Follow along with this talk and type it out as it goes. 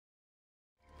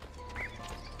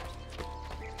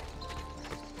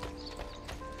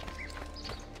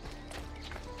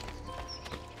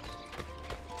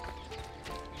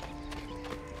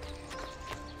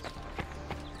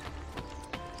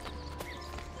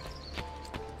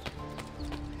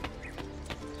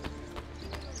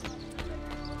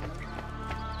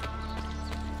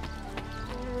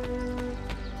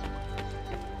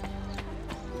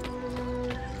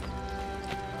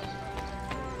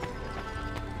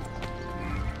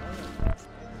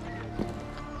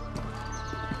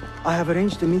I have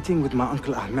arranged a meeting with my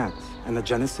uncle Ahmed and the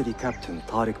Janissary captain,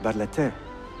 Tariq Barlate.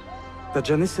 The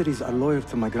Janissaries are loyal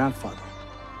to my grandfather,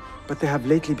 but they have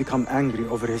lately become angry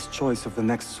over his choice of the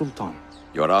next sultan.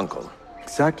 Your uncle?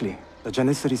 Exactly. The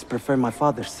Janissaries prefer my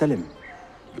father, Selim.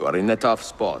 You are in a tough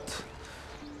spot.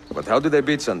 But how do the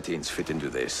Byzantines fit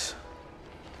into this?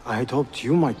 I had hoped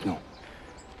you might know.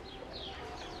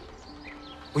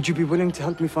 Would you be willing to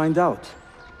help me find out?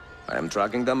 I am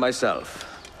tracking them myself.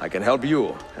 I can help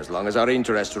you, as long as our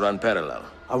interests run parallel.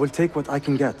 I will take what I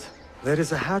can get. There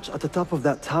is a hatch at the top of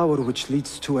that tower which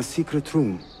leads to a secret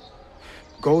room.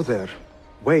 Go there,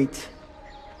 wait,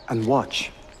 and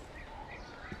watch.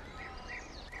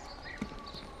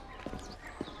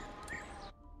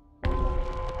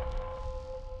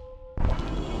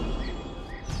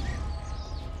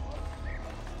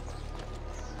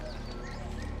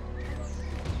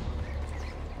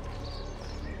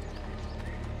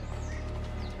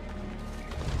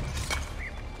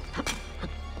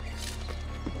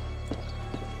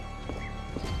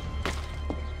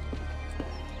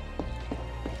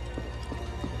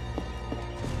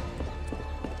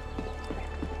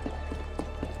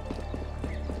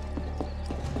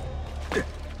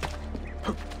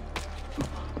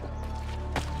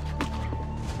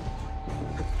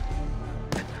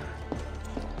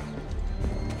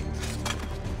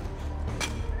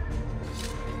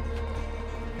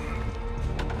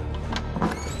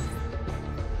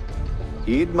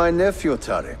 Heed my nephew,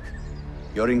 Tariq.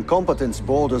 Your incompetence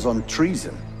borders on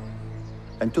treason.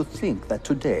 And to think that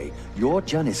today, your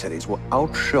Janissaries were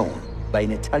outshone by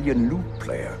an Italian lute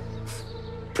player.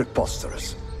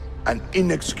 Preposterous. An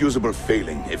inexcusable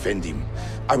failing, Effendim.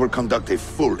 I will conduct a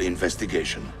full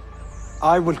investigation.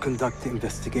 I will conduct the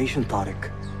investigation,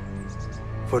 Tariq.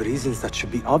 For reasons that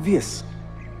should be obvious.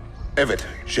 Evet,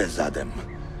 Shehzadem.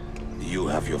 You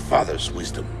have your father's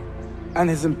wisdom. And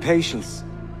his impatience.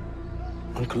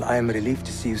 Uncle, I am relieved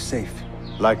to see you safe.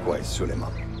 Likewise,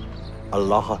 Suleiman.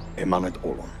 Allah emanet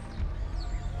olun.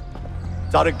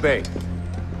 Tariq Bey,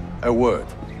 a word.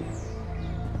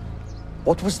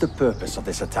 What was the purpose of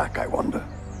this attack, I wonder?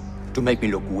 To make me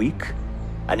look weak?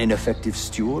 An ineffective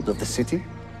steward of the city?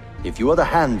 If you are the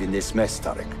hand in this mess,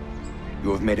 Tariq,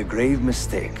 you have made a grave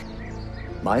mistake.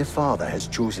 My father has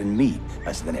chosen me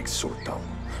as the next Sultan,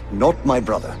 not my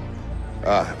brother.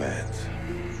 Ahmed.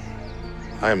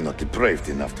 I am not depraved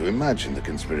enough to imagine the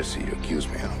conspiracy you accuse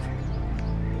me of.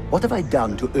 What have I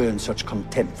done to earn such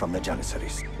contempt from the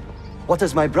Janissaries? What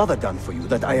has my brother done for you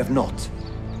that I have not?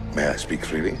 May I speak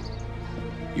freely?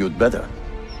 You'd better.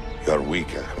 You are weak,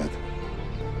 Ahmed.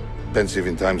 Pensive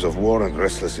in times of war and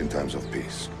restless in times of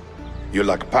peace. You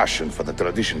lack passion for the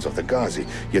traditions of the Ghazi,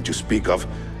 yet you speak of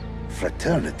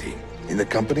fraternity in the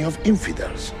company of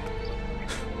infidels.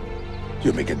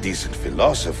 You make a decent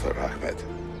philosopher, Ahmed.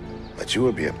 But you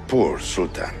will be a poor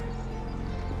sultan.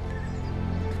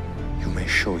 You may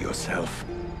show yourself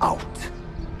out.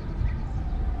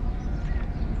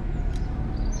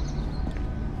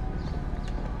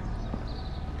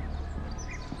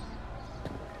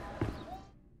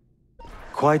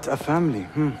 Quite a family,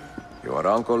 Your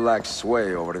uncle lacks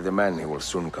sway over the men he will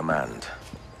soon command.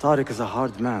 Tariq is a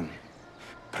hard man.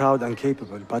 Proud and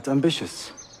capable, but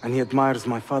ambitious. And he admires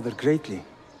my father greatly.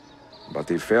 But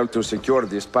he failed to secure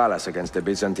this palace against the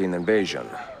Byzantine invasion.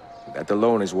 That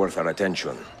alone is worth our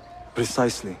attention.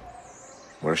 Precisely.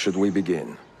 Where should we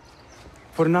begin?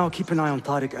 For now, keep an eye on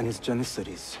Tariq and his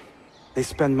Janissaries. They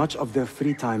spend much of their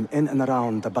free time in and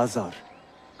around the bazaar.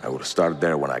 I will start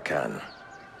there when I can.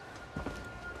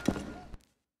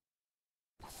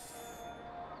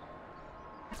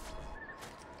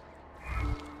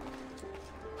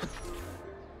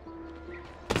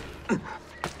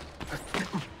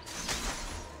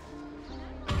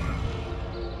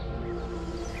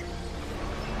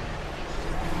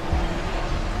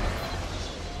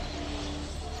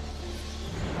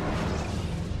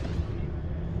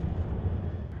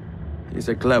 He's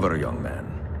a clever young man,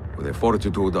 with a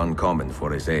fortitude uncommon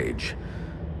for his age.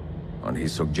 On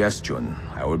his suggestion,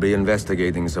 I will be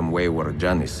investigating some wayward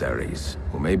Janissaries,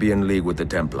 who may be in league with the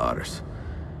Templars.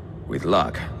 With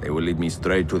luck, they will lead me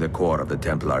straight to the core of the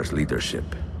Templars' leadership.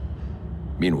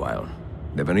 Meanwhile,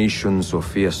 the Venetian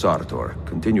Sophia Sartor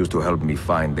continues to help me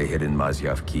find the hidden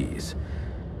Masyaf keys.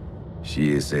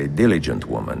 She is a diligent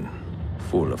woman,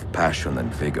 full of passion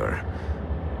and vigor,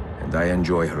 and I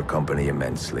enjoy her company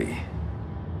immensely.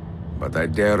 But I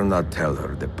dare not tell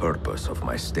her the purpose of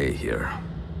my stay here,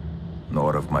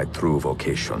 nor of my true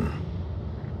vocation.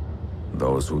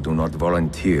 Those who do not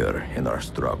volunteer in our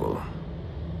struggle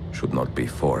should not be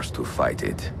forced to fight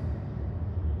it.